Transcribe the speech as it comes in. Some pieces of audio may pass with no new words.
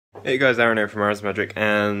Hey guys, Aaron here from Aaron's Magic,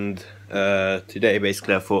 and today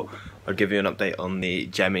basically I thought I'd give you an update on the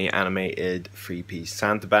Gemmy animated 3-piece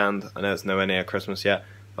Santa band. I know it's nowhere near Christmas yet,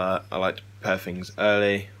 but I like to prepare things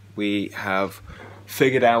early. We have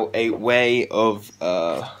figured out a way of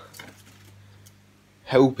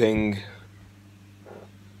helping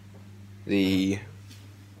the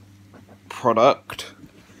product.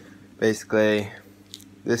 Basically,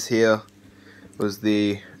 this here was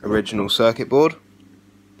the original circuit board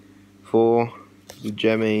for the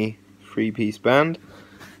Gemmy 3-piece band.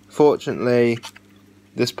 Fortunately,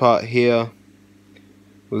 this part here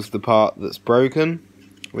was the part that's broken,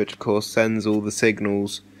 which of course sends all the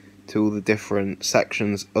signals to all the different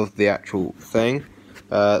sections of the actual thing.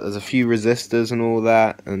 There's a few resistors and all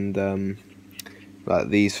that, and like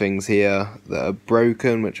these things here that are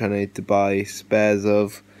broken, which I need to buy spares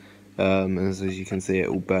of. As you can see, it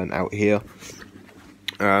all burnt out here.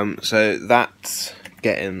 So that's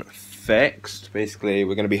getting fixed. Basically,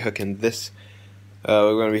 we're going to be hooking this.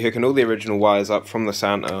 We're going to be hooking all the original wires up from the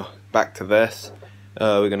Santa back to this.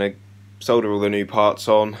 We're going to solder all the new parts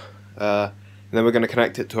on, and then we're going to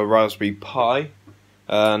connect it to a Raspberry Pi.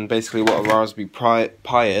 And basically, what a Raspberry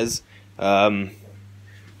Pi is,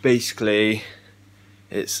 basically,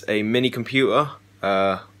 it's a mini computer,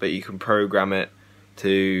 but you can program it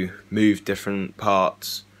to move different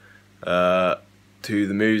parts to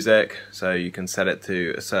the music, so you can set it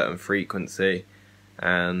to a certain frequency,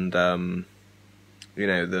 and you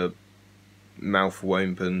know, the mouth will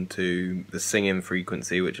open to the singing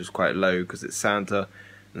frequency, which is quite low because it's Santa,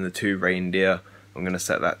 and the two reindeer, I'm going to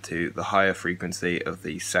set that to the higher frequency of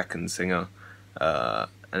the second singer, and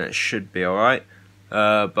it should be alright.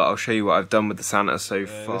 But I'll show you what I've done with the Santa so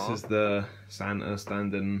far. This is the Santa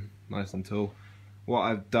standing nice and tall. What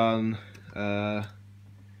I've done,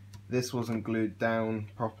 this wasn't glued down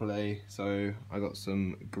properly, so I got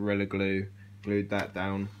some Gorilla Glue, glued that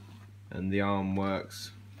down, and the arm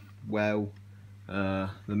works well. The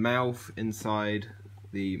mouth inside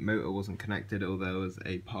the motor wasn't connected, although there was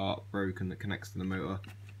a part broken that connects to the motor,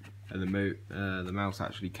 and the mouth's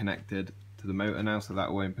actually connected to the motor now, so that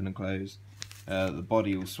will open and close. The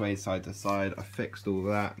body will sway side to side. I fixed all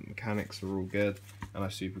that, mechanics are all good, and I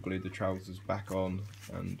super glued the trousers back on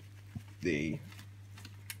and the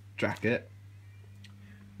jacket.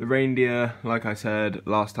 The reindeer, like I said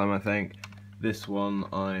last time, I think, this one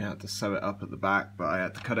I had to sew it up at the back, but I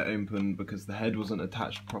had to cut it open because the head wasn't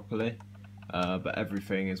attached properly. But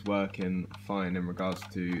everything is working fine in regards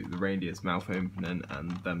to the reindeer's mouth opening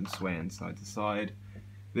and them swaying side to side.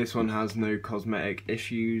 This one has no cosmetic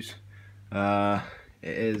issues. It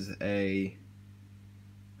is a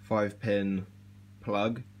 5-pin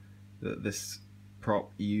plug that this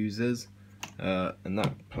prop uses, and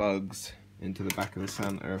that plugs into the back of the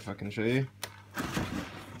Santa, if I can show you.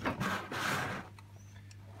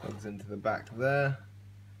 Plugs into the back there.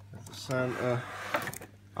 There's the Santa.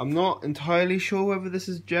 I'm not entirely sure whether this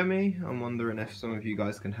is Gemmy. I'm wondering if some of you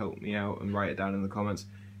guys can help me out and write it down in the comments,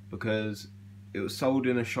 because it was sold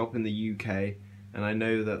in a shop in the UK, and I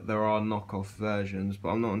know that there are knockoff versions, but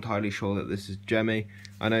I'm not entirely sure that this is Gemmy.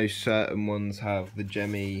 I know certain ones have the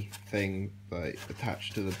Gemmy thing like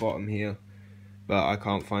attached to the bottom here, but I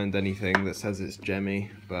can't find anything that says it's Gemmy.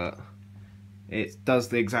 But it does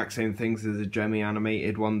the exact same things as a Gemmy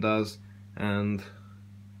animated one does, and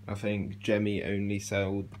I think Gemmy only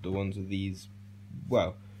sold the ones with these.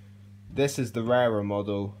 Well, this is the rarer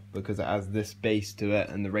model because it has this base to it,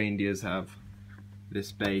 and the reindeers have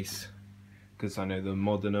this base, because I know the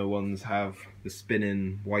moderner ones have the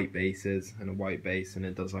spinning white bases and a white base, and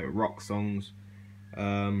it does like rock songs.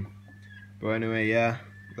 But anyway, yeah,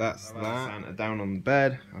 that's that. Santa down on the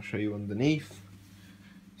bed. I'll show you underneath.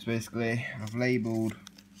 So basically, I've labelled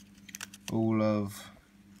all of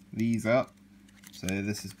these up. So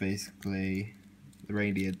this is basically the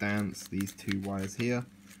reindeer dance, these two wires here.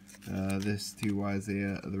 This two wires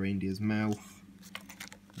here are the reindeer's mouth,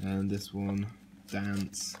 and this one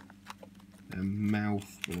dance and mouth,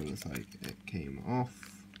 but it looks like it came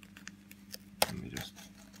off. Let me just,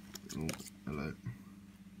 oh, hello.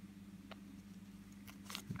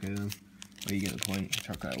 Okay then, well, you get the point,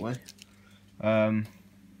 chuck that away. Then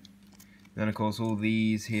of course all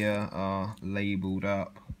these here are labelled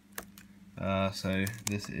up. So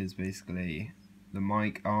this is basically the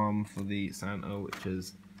mic arm for the Santa, which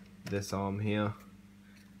is this arm here.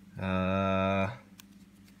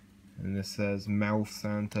 And this says mouth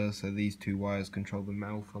Santa, so these two wires control the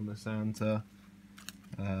mouth on the Santa.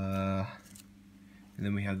 And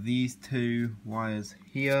then we have these two wires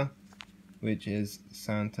here, which is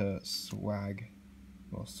Santa sway,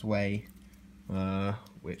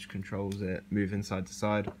 which controls it moving side to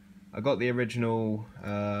side. I got the original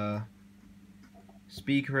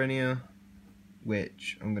speaker in here,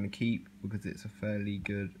 which I'm going to keep because it's a fairly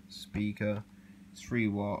good speaker. It's 3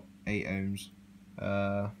 watt, 8 ohms.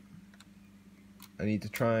 I need to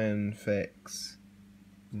try and fix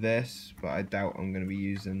this, but I doubt I'm going to be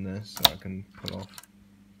using this, so I can pull off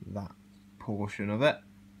that portion of it.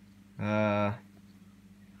 And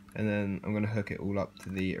then I'm going to hook it all up to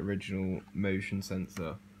the original motion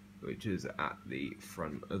sensor, which is at the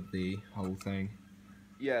front of the whole thing.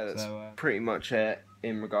 Yeah, that's pretty much it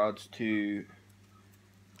in regards to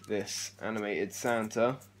this animated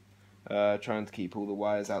Santa. Trying to keep all the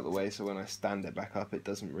wires out of the way, so when I stand it back up it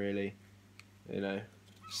doesn't really,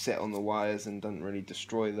 sit on the wires and doesn't really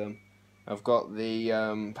destroy them. I've got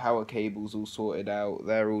the power cables all sorted out,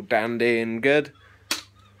 they're all dandy and good.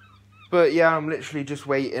 But yeah, I'm literally just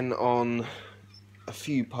waiting on a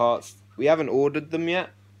few parts. We haven't ordered them yet,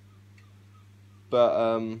 but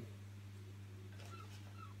I'm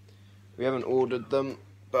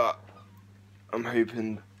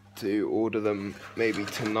hoping to order them maybe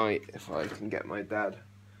tonight if I can get my dad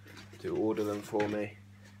to order them for me.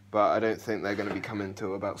 But I don't think they're going to be coming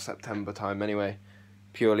till about September time anyway,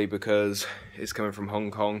 purely because it's coming from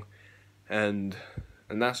Hong Kong, and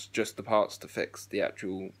that's just the parts to fix the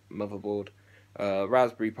actual motherboard.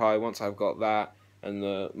 Raspberry Pi, once I've got that and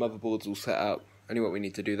the motherboard's all set up, only what we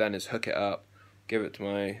need to do then is hook it up, give it to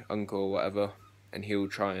my uncle or whatever, and he'll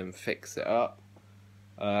try and fix it up.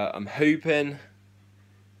 I'm hoping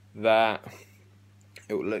that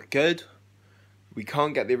it will look good. We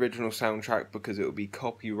can't get the original soundtrack because it will be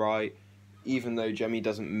copyright, even though Gemmy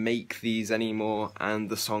doesn't make these anymore and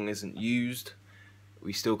the song isn't used.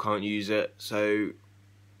 We still can't use it, so,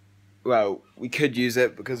 well, we could use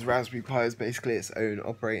it because Raspberry Pi is basically its own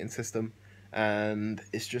operating system, and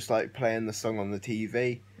it's just like playing the song on the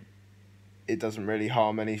TV. It doesn't really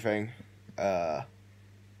harm anything. But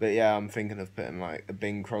yeah, I'm thinking of putting like a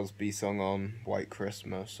Bing Crosby song on, White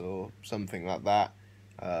Christmas or something like that,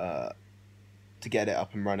 to get it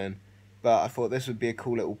up and running. But I thought this would be a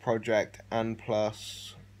cool little project, and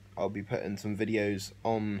plus I'll be putting some videos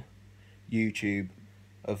on YouTube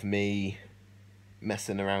of me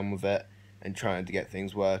messing around with it and trying to get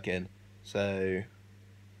things working. So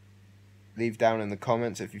leave down in the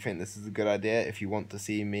comments if you think this is a good idea, if you want to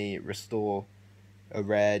see me restore a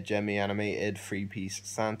rare Gemmy animated 3-piece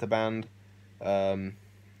Santa band. And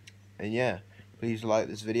yeah, please like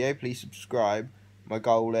this video, please subscribe. My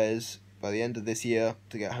goal is by the end of this year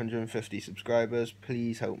to get 150 subscribers.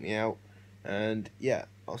 Please help me out, and yeah,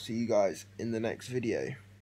 I'll see you guys in the next video.